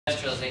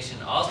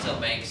Industrialization also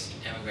makes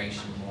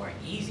immigration more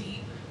easy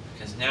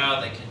because now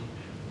they can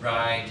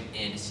ride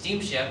in a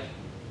steamship,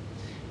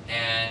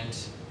 and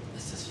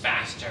this is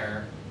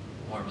faster,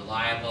 more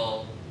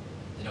reliable.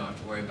 They don't have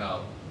to worry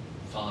about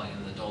falling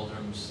in the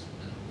doldrums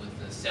with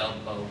the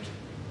sailboat.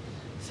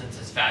 Since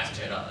it's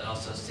faster, it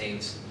also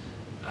saves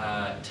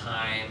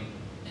time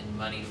and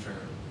money for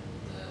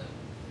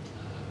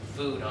the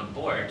food on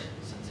board,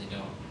 since they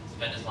don't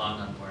spend as long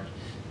on board.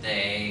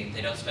 They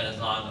don't spend as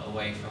long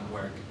away from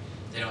work.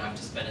 They don't have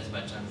to spend as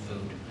much on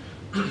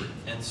food.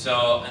 and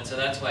so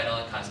that's why it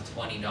only costs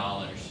 $20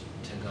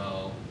 to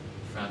go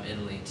from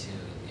Italy to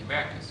the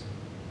Americas.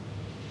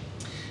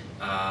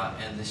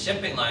 And the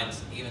shipping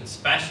lines even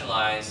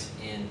specialize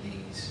in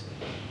these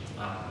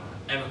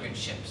immigrant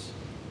ships.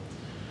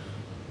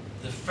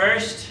 The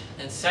first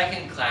and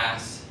second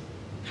class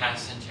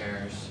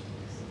passengers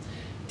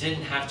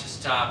didn't have to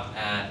stop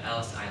at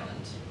Ellis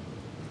Island,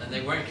 and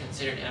they weren't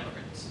considered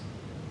immigrants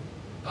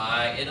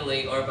by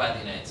Italy or by the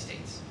United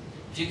States.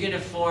 If you can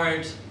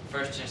afford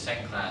first or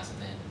second class,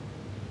 then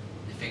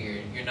they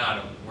figure you're not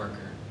a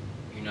worker,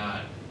 you're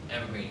not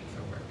emigrating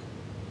for work.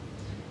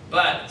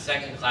 But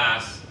second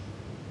class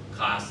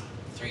costs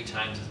 3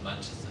 times as much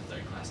as the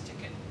third class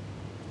ticket.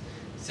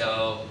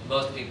 So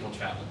most people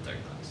travel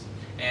third class.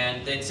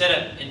 And they'd set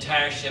up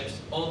entire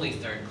ships only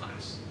third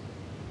class,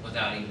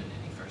 without even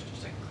any first or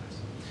second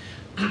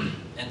class.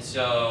 And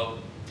so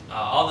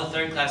all the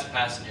third class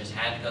passengers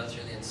had to go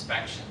through the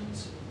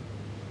inspections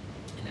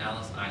in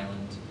Ellis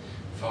Island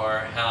for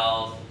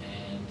health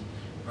and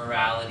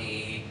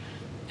morality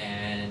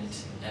and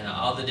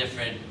all the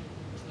different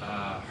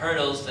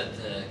hurdles that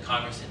the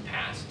Congress had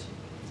passed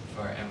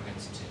for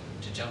immigrants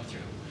to jump through.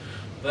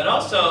 But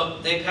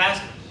also, they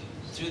passed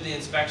through the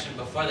inspection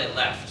before they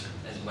left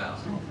as well.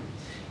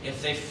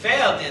 If they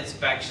failed the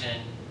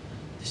inspection,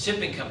 the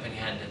shipping company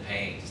had to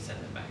pay to send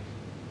them back.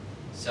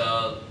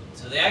 So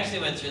they actually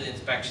went through the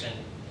inspection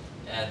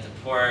at the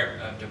port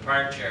of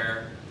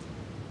departure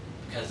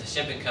because the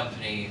shipping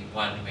company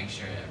wanted to make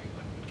sure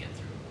everyone would get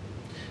through.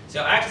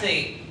 So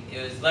actually,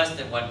 it was less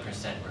than 1%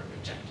 were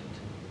rejected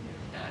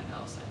at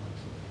Ellis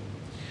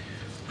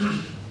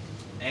Island.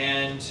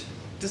 And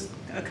just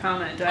a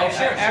comment. Oh, I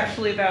sure.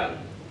 actually about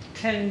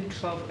 10,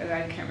 12,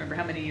 I can't remember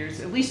how many years,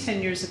 at least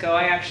 10 years ago,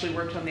 I actually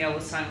worked on the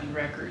Ellis Island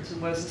records and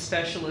was a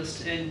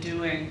specialist in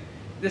doing,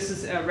 this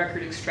is a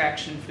record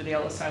extraction for the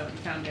Ellis Island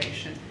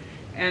Foundation,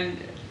 and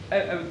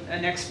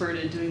an expert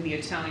in doing the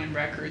Italian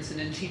records and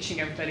in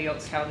teaching everybody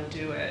else how to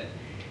do it.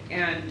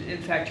 And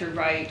in fact, you're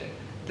right,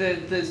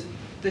 the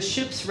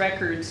ship's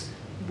records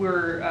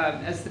were,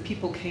 as the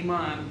people came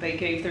on, they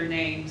gave their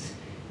names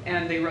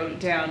and they wrote it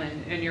down,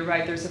 and you're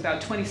right, there's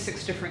about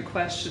 26 different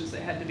questions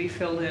that had to be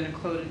filled in,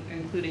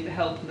 including the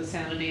health and the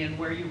sanity and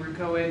where you were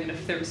going and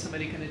if there was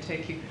somebody going to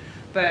take you.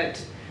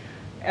 But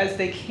as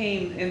they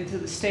came into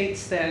the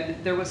States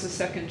then, there was a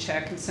second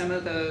check, and some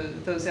of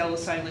those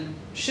Ellis Island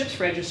ships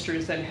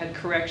registers then had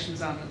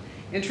corrections on them.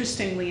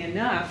 Interestingly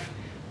enough,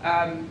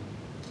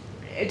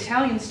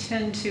 Italians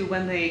tend to,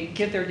 when they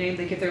give their name,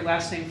 they give their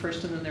last name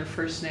first and then their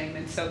first name,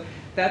 and so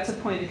that's a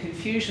point of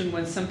confusion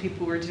when some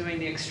people were doing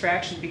the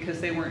extraction because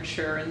they weren't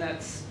sure, and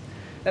that's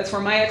where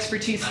my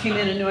expertise came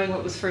in knowing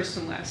what was first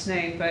and last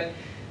name, but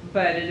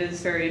it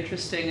is very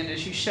interesting. And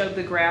as you showed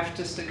the graph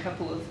just a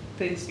couple of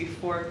things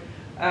before,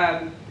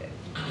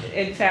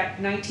 in fact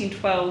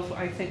 1912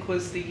 I think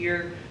was the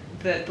year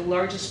that the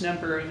largest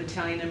number of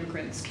Italian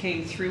immigrants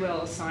came through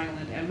Ellis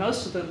Island, and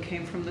most of them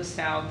came from the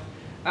south,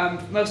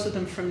 most of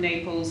them from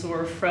Naples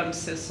or from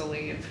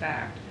Sicily in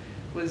fact,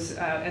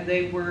 and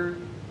they were,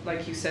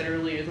 like you said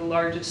earlier, the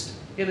largest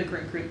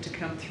immigrant group to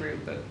come through,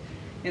 but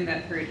in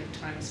that period of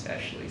time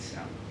especially. So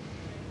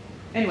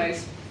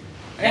anyways,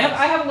 yes.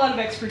 I have a lot of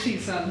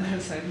expertise on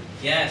this,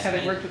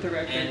 having worked with the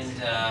records.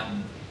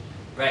 And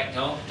right,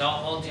 don't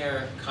hold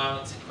your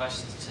comments and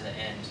questions to the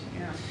end.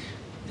 Yeah.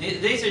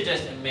 These are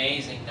just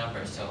amazing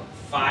numbers. So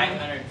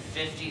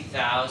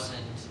 550,000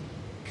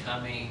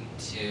 coming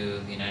to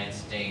the United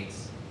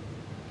States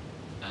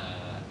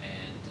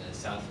and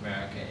South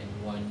America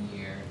in 1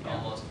 year,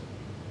 almost,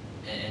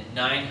 and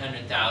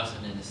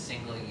 900,000 in a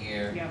single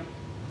year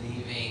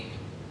leaving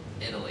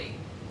Italy.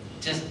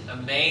 Just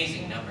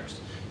amazing numbers.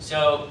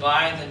 So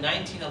by the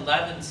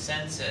 1911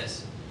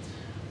 census,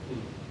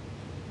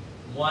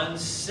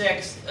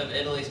 1/6 of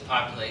Italy's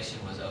population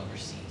was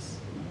overseas.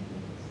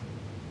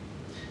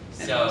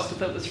 And most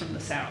of it was from the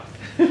south.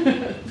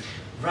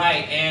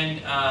 Right,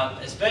 and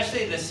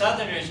especially the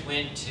Southerners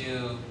went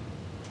to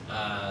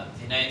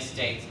the United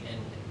States,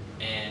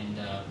 and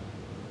the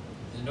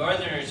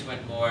Northerners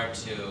went more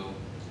to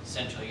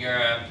Central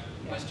Europe,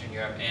 Western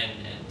Europe, and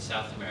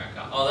South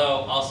America,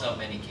 although also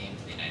many came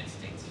to the United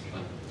States as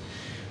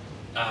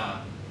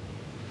well.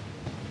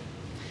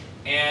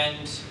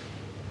 And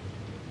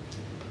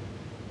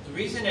the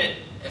reason it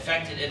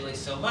affected Italy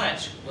so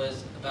much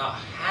was about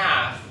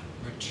half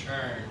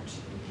returned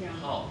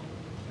home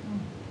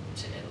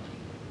to Italy.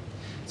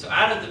 So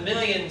out of the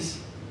millions,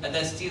 and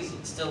that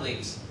still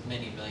leaves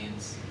many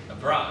millions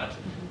abroad,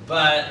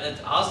 but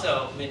it's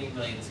also many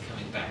millions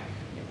coming back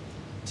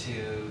to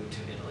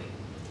Italy.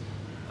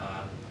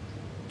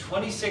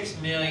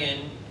 26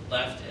 million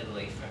left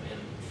Italy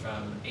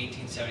from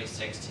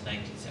 1876 to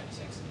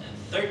 1976, and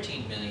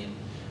 13 million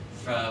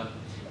from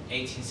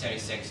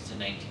 1876 to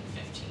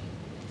 1915.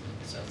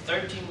 So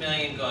 13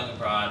 million going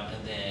abroad,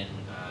 and then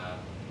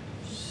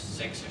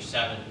 6 or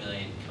 7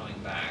 million coming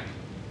back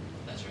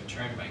as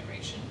return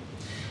migration,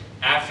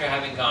 after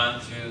having gone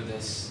through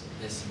this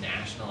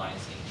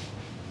nationalizing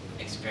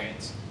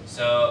experience.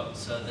 So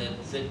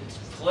the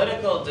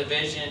political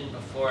division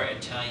before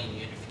Italian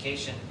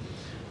unification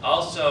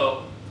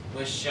also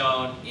was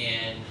shown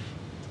in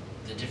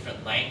the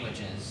different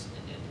languages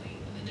in Italy,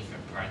 in the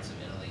different parts of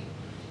Italy.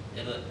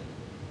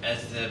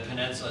 As the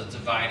peninsula is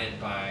divided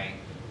by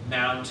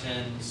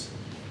mountains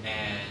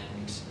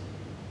and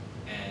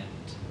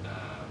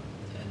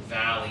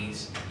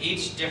valleys,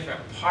 each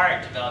different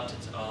part developed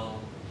its own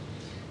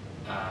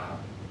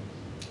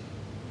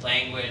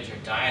language or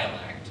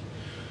dialect.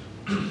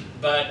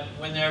 But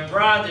when they're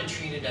abroad, they're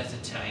treated as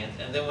Italians,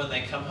 and then when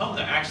they come home,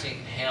 they're actually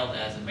hailed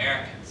as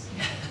Americans.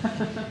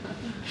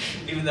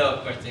 Even though,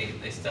 of course,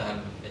 they still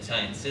have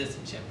Italian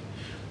citizenship.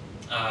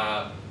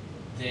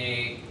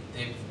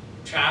 They've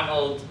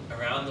traveled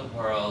around the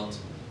world,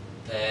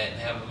 they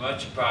have a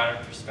much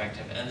broader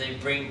perspective, and they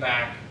bring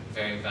back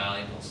very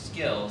valuable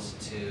skills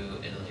to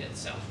Italy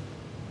itself,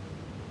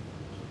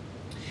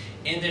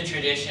 in the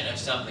tradition of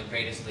some of the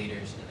greatest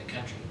leaders in the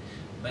country.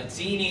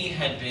 Mazzini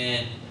had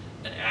been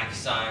an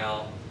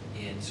exile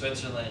in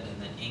Switzerland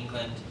and then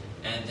England,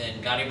 and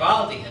then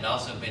Garibaldi had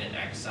also been an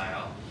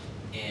exile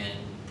in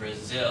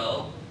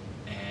Brazil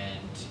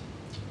and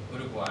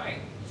Uruguay,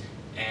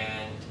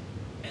 and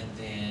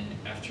then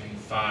after he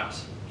fought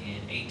in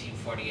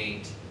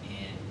 1848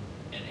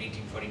 and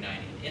 1849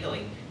 in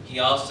Italy, he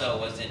also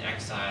was in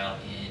exile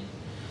in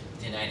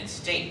the United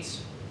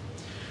States.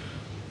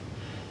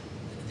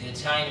 The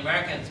Italian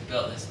Americans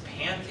built this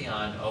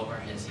pantheon over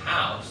his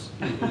house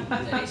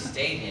that he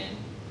stayed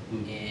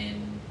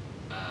in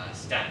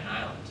Staten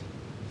Island.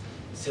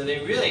 So they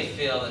really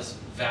feel this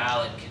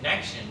valid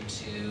connection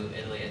to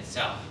Italy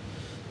itself,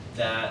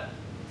 that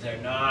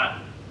they're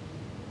not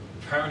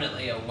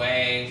permanently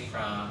away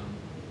from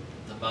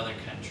the mother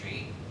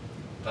country,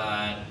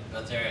 but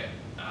they're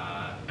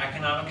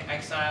economic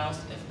exiles,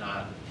 if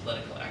not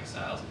political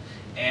exiles,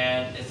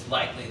 and it's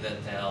likely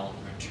that they'll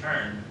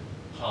return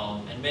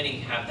home, and many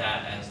have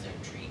that as their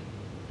dream.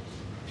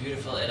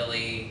 Beautiful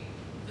Italy,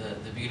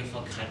 the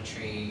beautiful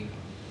country,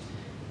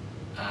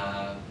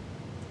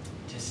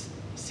 just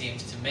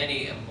seems to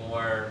many a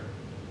more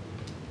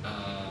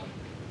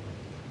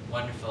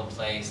wonderful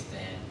place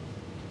than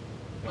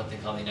what they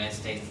call the United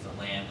States, the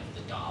land of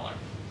the dollar,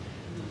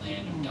 the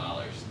land of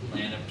dollars, the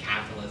land of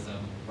capitalism,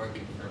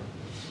 working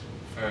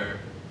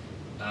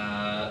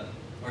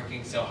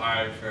working so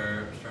hard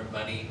for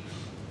money.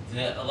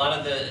 A lot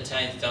of the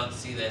Italians don't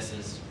see this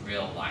as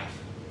real life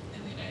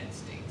in the United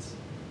States.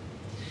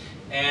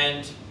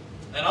 And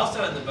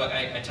also in the book,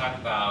 I talk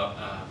about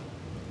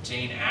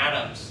Jane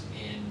Addams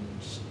in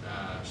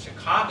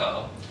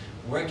Chicago,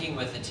 working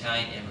with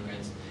Italian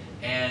immigrants,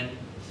 and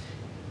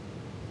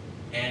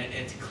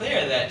it's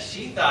clear that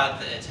she thought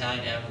the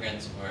Italian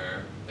immigrants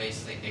were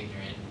basically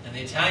ignorant, and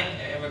the Italian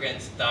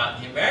immigrants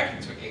thought the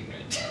Americans were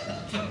ignorant.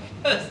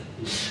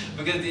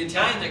 Because the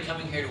Italians are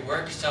coming here to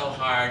work so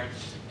hard,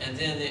 and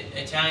then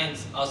the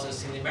Italians also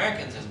see the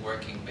Americans as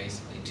working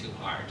basically too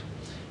hard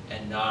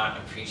and not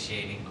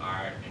appreciating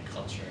art and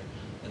culture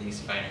and these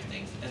finer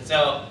things. And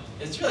so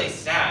it's really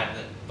sad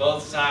that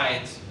both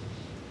sides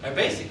are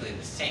basically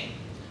the same,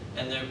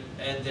 and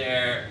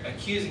they're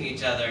accusing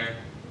each other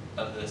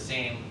of the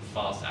same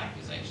false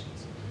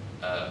accusations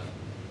of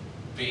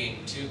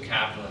being too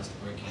capitalist,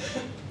 working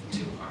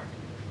too hard.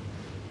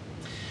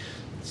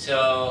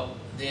 So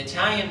the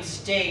Italian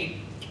state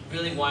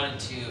really wanted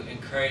to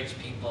encourage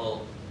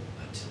people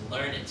to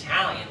learn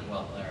Italian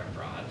while they're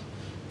abroad,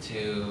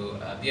 to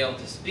be able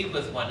to speak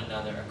with one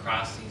another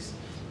across these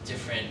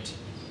different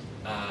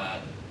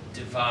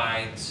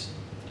divides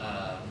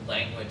of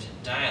language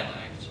and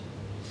dialect.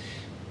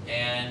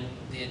 And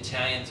the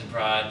Italians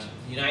abroad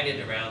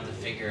united around the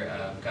figure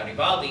of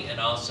Garibaldi, and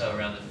also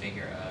around the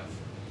figure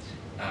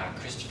of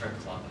Christopher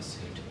Columbus,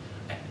 who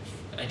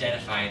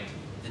identified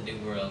the New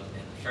World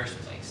in the first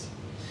place.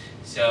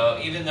 So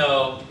even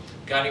though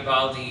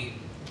Garibaldi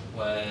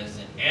was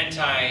an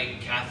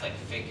anti-Catholic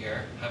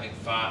figure, having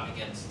fought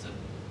against the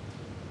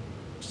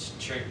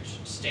church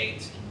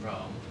states in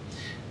Rome,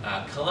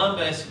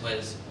 Columbus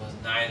was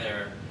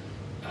neither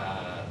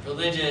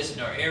religious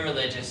nor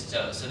irreligious,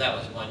 so that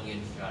was one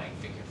unifying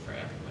figure for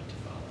everyone to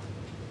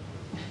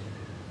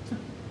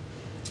follow.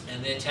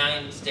 And the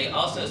Italian state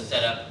also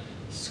set up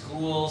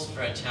schools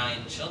for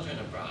Italian children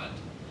abroad,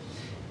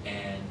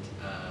 and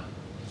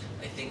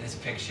I think this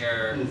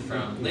picture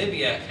from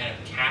Libya kind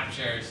of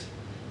captures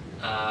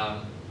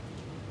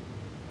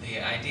the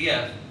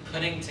idea of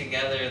putting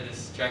together this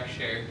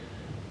structure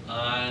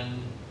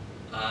on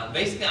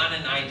basically on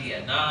an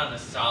idea, not on a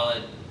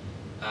solid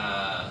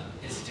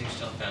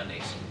institutional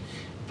foundation,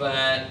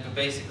 but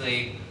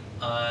basically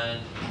on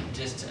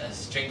just a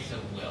strength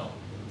of will,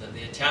 that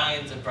the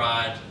Italians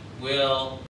abroad will